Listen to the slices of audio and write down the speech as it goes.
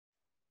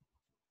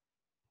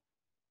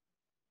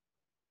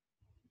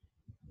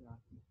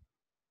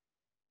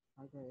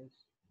Hi guys,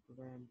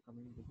 today I'm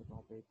coming with the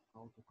topic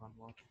how to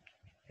convert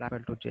flat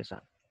file to JSON.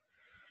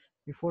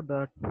 Before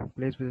that,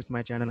 please visit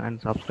my channel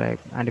and subscribe.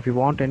 And if you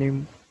want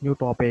any new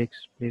topics,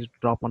 please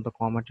drop on the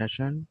comment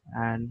section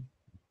and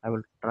I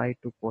will try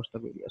to post the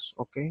videos.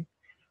 Okay,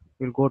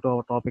 we'll go to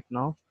our topic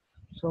now.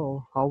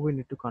 So, how we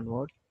need to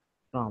convert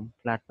from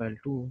flat file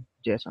to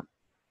JSON.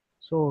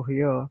 So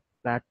here,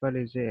 flat file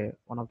is a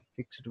one of the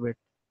fixed width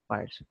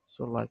files.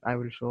 So like I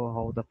will show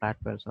how the flat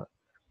files are.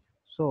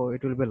 So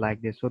it will be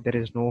like this. So there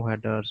is no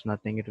headers,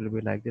 nothing. It will be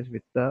like this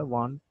with the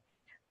one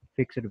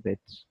fixed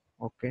widths.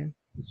 Okay.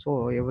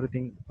 So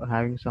everything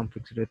having some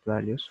fixed width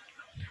values.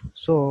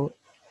 So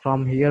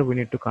from here we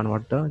need to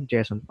convert the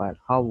JSON file.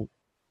 How?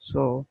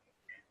 So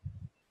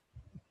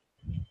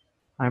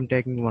I'm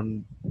taking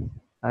one.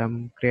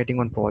 I'm creating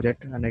one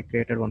project and I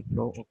created one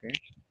flow. Okay.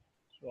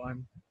 So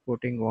I'm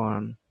putting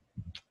one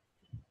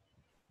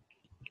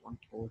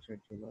flow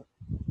scheduler.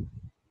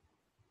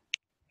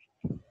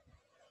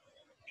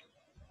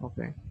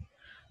 Okay.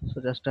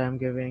 So just I'm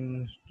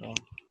giving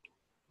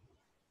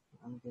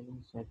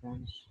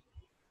seconds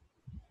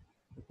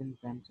within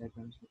 10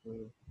 seconds.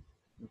 Okay.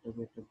 Little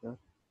bit of that.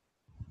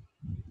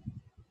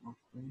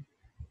 Okay.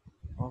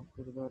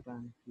 After that,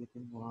 I'm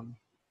keeping one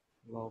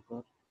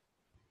logger.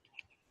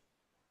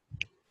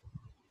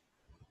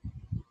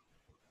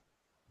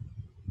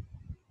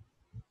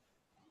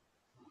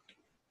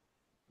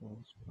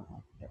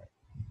 Started.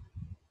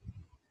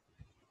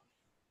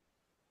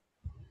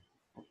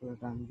 After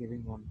that, I'm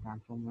giving one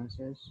transform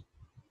message.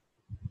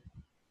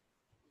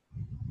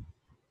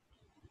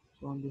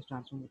 So on this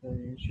transform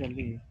message,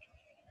 initially,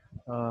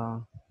 uh,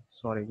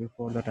 sorry,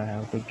 before that, I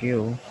have to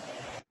give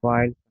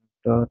file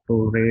to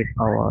read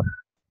our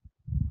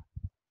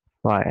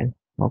file.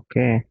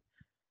 Okay.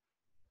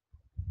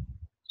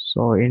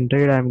 So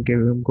indeed,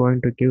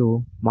 going to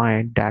give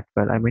my dat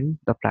file. I mean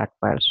the flat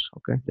files.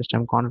 Okay. Just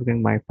I'm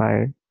configuring my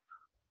file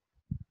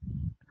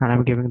and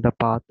I'm giving the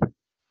path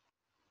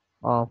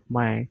of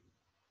my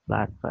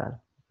flat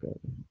file. Okay.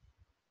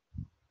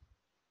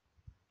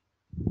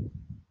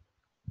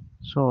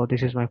 So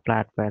this is my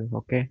flat file.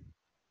 Okay.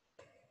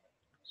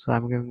 So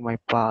I'm giving my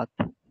path.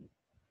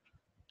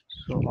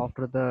 So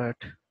after that,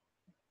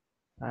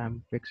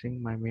 I'm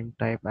fixing my meme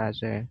type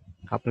as a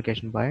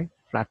application by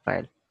flat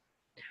file.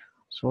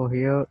 So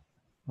here,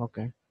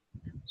 okay.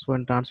 So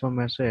in transform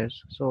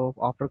message, so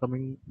after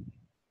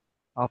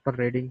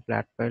reading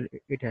flat file,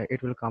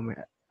 it will come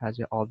as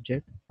an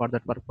object. For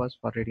that purpose,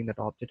 for reading that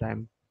object,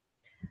 I'm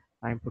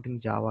putting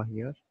Java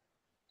here.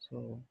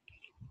 So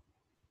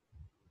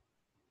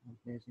I'm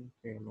placing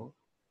payload.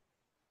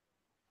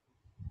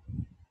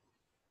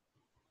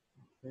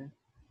 Okay.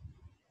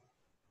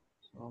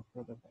 So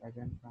after that,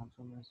 again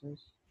transform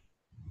message.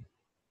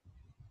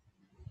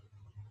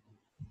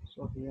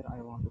 So here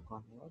I want to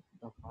convert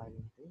the file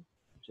into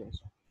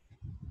JSON.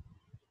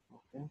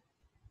 Okay.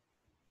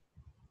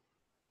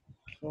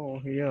 So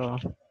here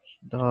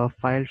the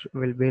file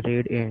will be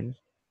read in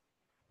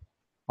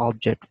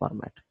object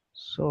format.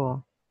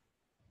 So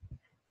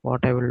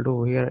what I will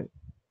do here,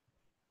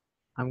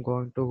 I'm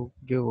going to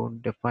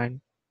give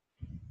define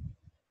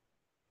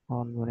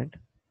on minute.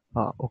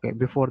 Okay,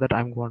 before that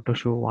I'm going to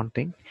show one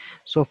thing.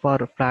 So for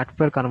flat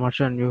file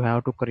conversion, you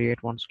have to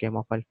create one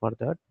schema file for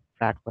that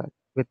flat file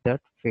with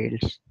that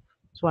fields.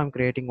 So I'm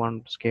creating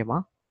one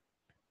schema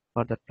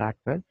for that flat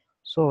file.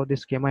 So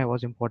this schema I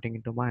was importing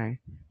into my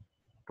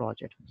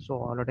project. So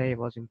already I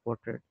was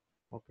imported.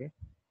 Okay.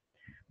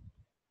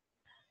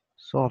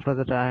 So after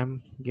that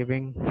I'm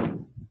giving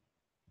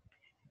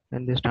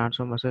in this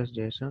transform message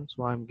JSON.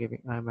 So I'm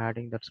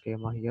adding that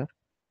schema here.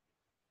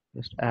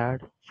 Just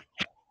add,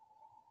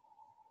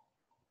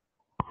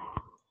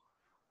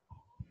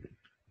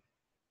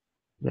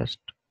 just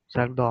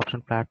select the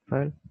option flat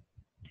file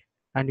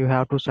and you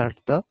have to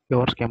select the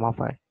your schema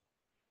file.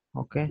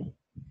 Okay,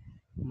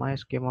 my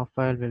schema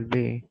file will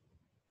be,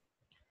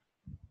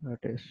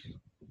 it is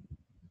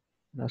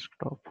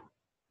desktop.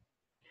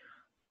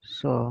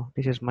 So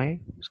this is my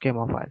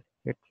schema file,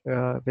 it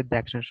with the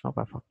extension of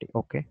FFT.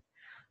 Okay,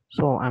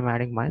 so I'm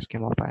adding my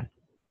schema file.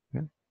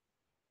 Okay,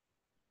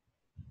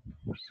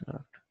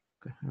 select.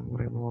 Okay, I'm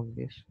removing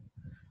this.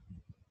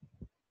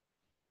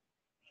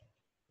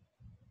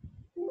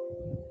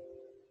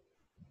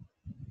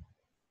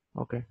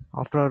 Okay,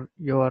 after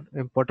you are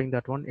importing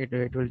that one, it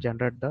will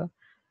generate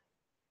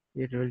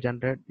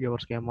your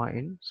schema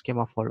in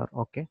schema folder.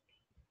 Okay.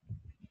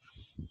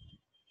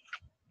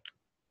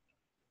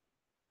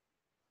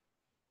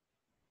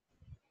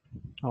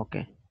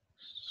 Okay,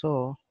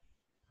 so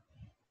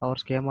our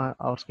schema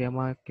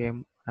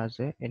came as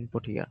a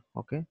input here.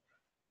 Okay,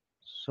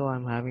 so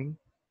I'm having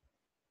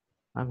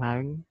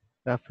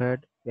f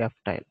head f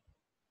tile.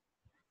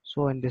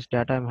 So in this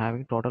data I'm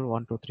having total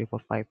 1 2 3 4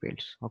 5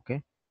 fields.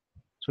 Okay,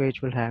 so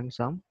each will having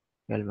some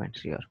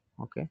elements here.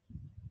 Okay,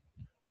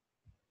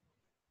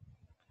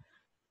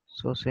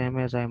 so same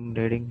as I'm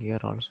reading here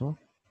also.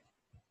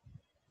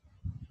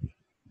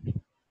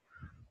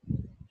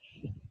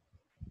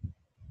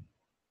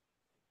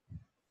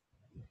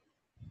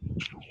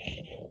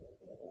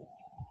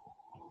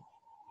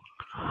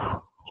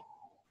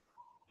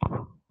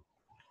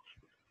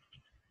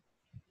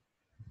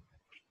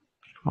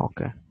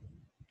 Okay,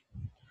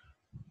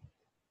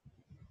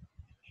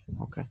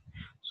 okay.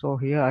 So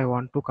here I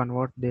want to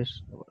convert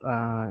this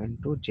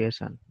into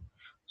JSON.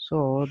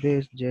 So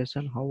this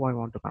JSON, how I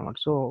want to convert?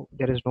 So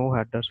there is no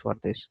headers for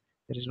this.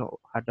 There is no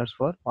headers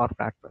for our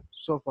platform.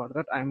 So for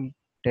that, I'm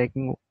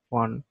taking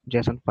one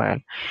JSON file,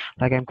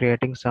 like I'm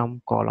creating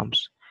some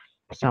columns,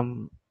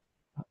 some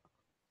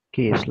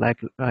keys, like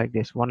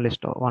this one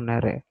list or one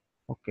array.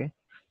 Okay.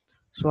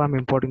 So I'm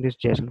importing this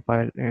JSON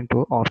file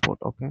into output.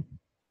 Okay.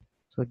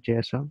 So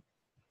JSON,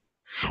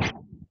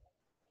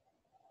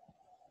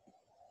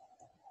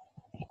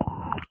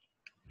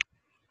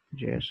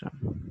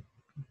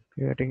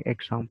 creating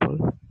example.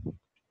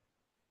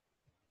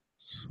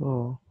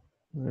 So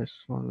this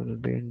one will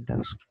be in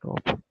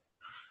desktop.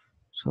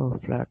 So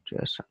flat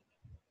JSON.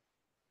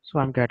 So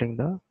I'm getting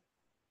the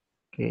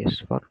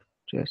case for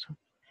JSON.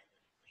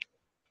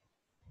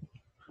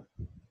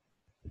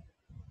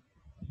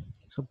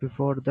 So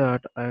before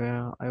that,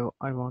 I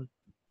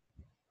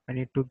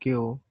need to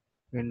give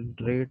in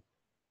read.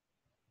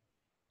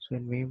 So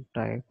in meme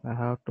type, I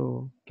have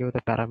to give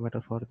the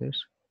parameter for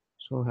this.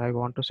 So I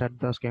want to set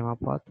the schema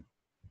path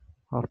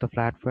of the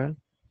flat file,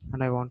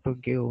 and I want to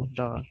give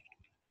the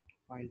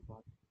file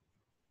path.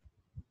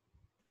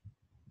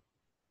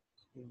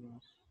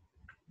 Schemas.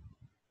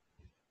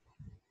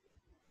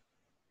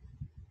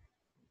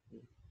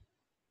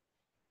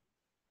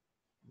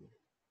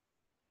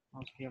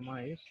 Now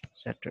schema is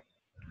set.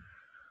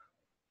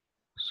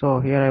 So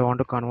here I want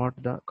to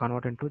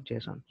convert into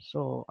JSON.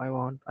 So I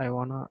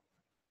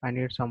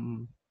need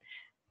some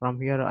from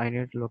here. I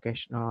need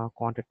location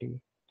quantity.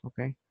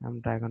 Okay,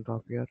 I'm drag and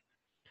drop here.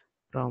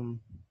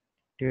 From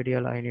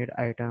TDL I need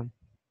item.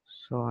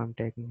 So I'm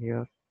taking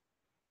here.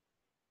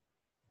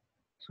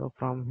 So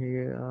from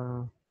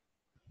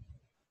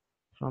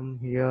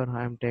here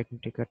I'm taking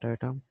ticket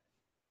item,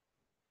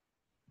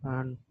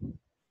 and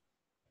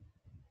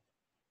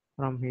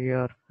from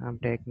here I'm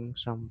taking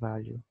some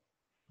value.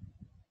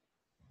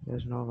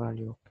 There's no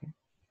value. Okay.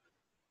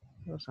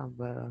 So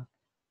somewhere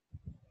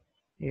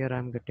here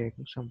I'm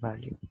taking some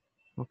value.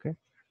 Okay.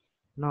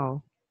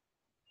 Now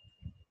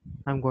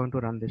I'm going to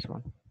run this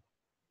one.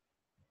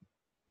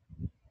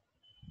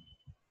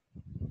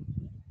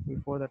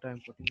 Before that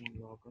I'm putting on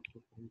logger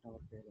to print our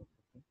payload.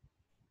 Okay.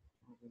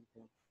 Now we'll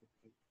just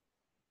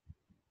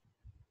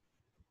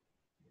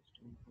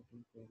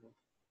inputting payload.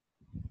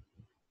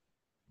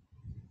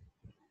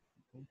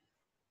 Okay.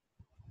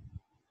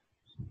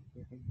 So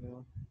getting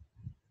here.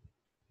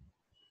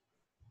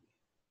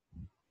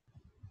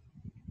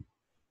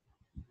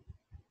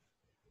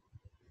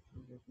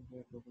 I'm getting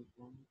here double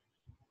point.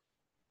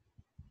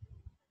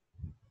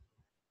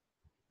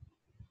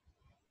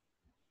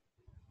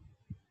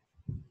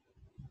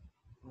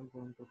 I'm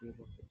going to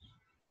debug this.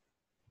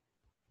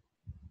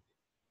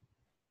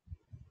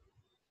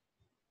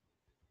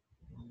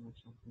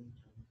 Something.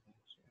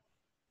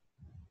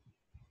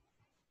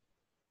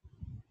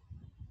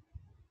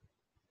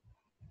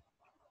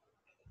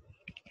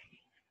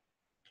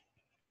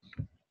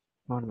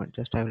 One minute,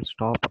 just I will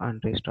stop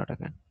and restart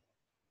again.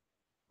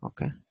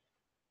 Okay,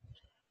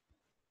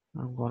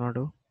 I'm gonna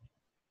do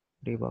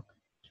debug.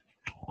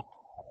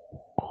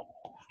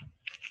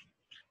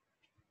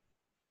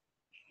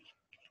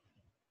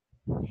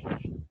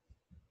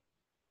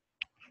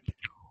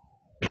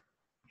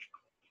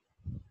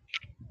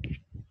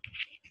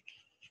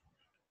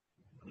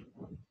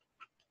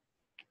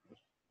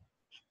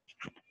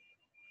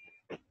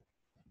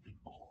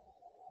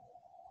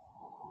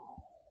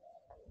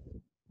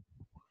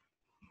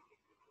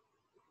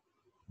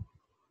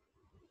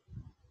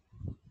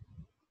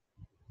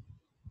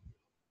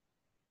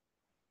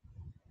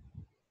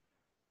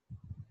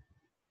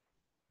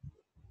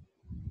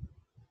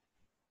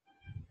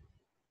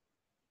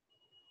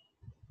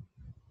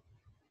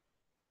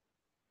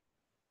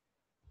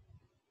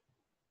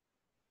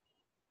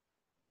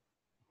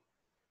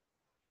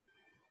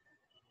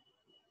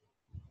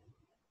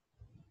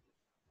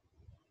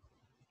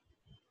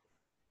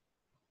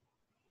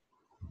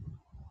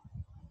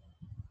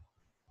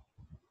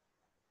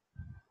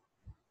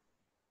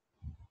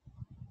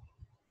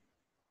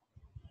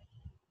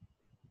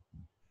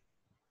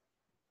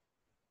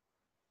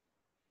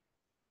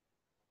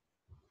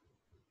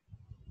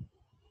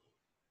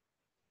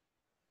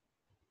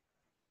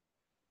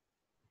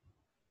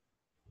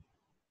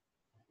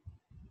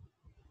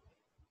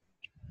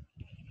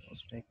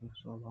 It's taking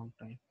so long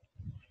time.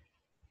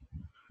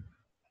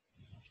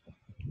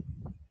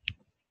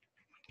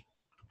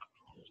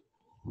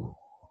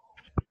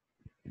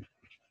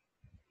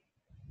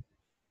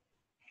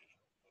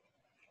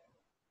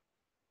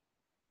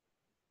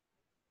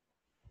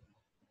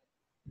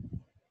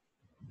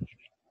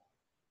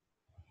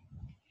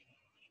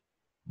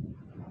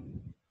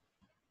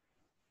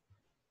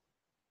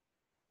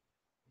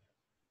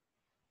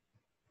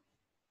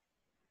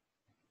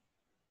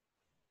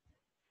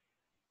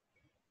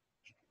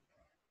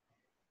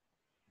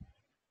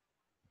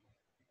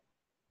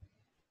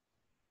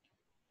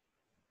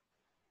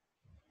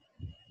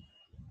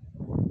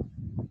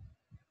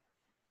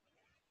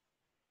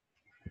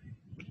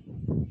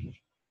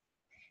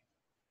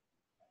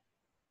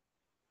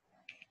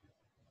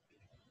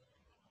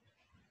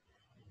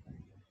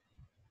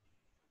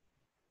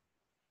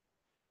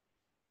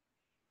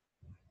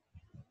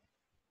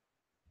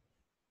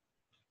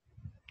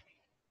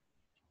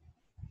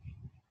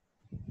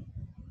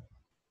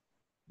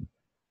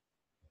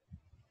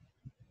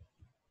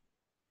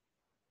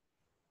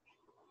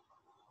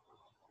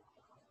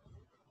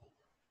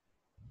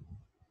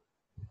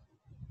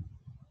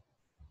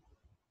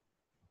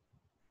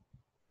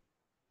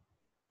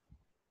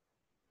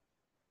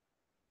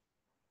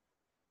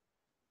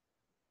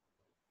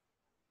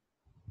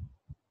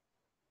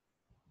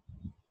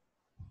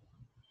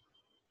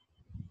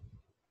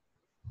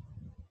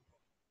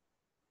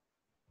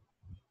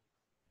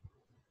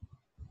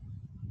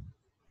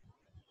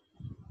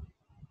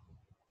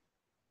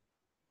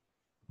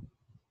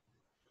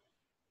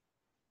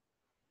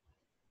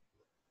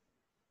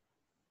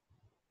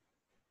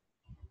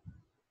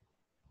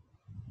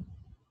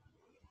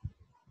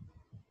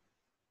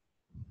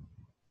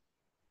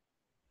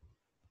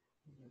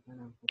 Again,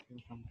 I'm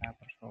fetching some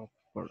paper shop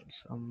for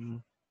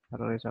some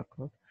errors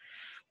occurred.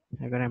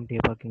 Again, I'm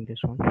debugging this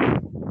one.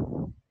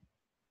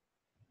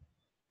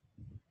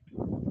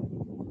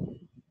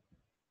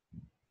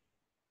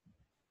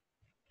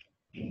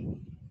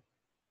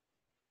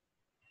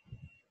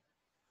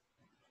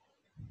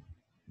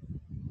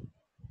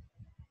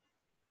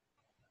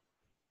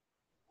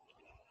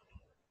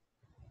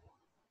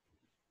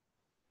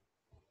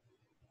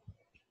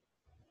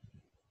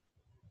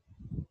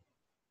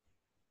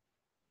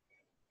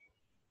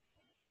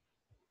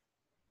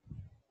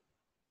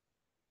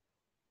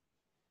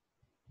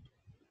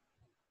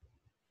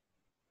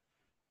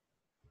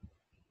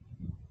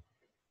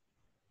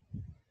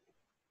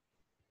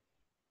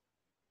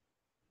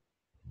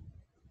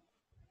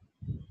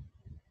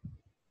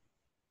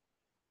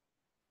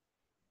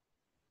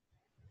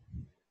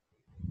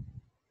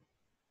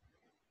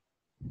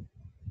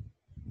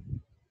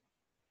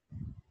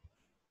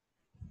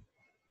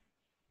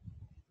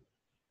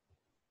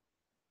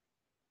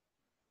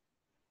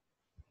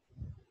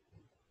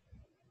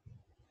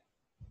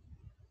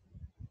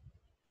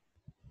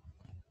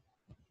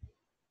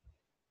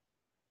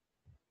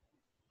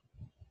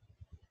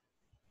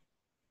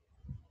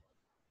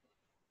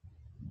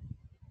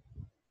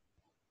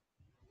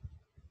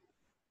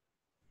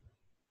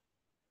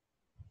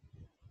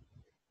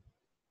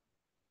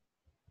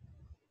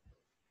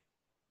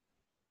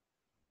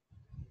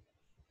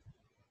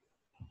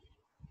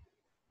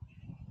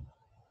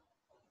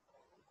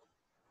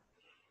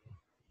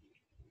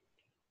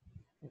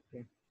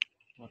 Okay,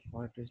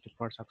 for it is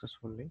deployed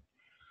successfully.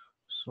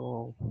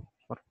 So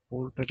for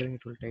full triggering,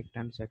 it will take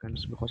 10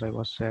 seconds because I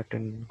was set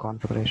in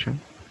configuration.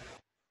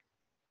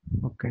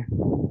 Okay,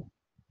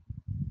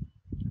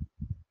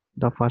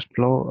 the first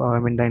flow,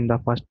 in the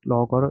first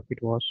logger,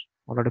 it was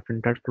already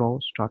printed flow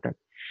started.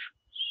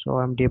 So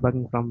I'm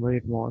debugging from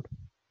read mode,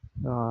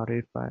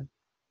 read file.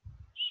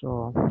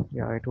 So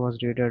yeah, it was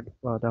readed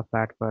the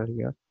flat file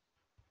here.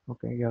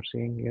 Okay, you're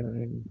seeing here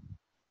in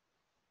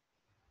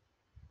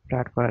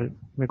flat file,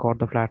 we got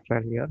the flat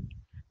file here.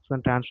 So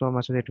in transfer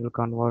message, it will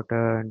convert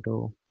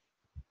into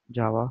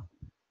Java.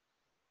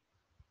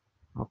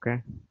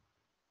 Okay,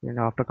 and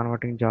after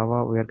converting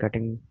Java, we are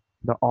getting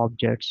the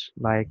objects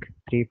like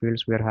three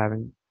fields we are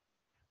having.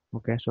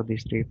 Okay, so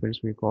these three fields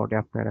we got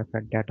after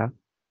effect data.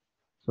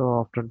 So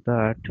after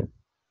that,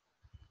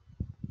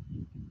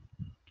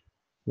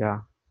 yeah,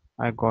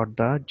 I got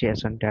the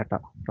JSON data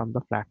from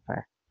the flat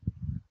file.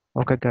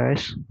 Okay,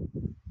 guys,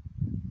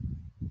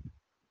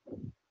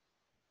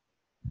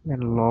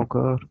 in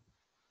logger,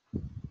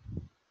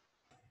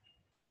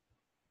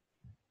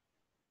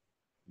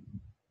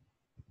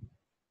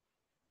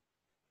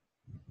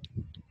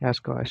 yes,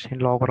 guys, in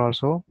logger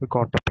also we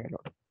got the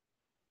payload.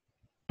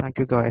 Thank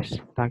you, guys.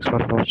 Thanks for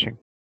watching.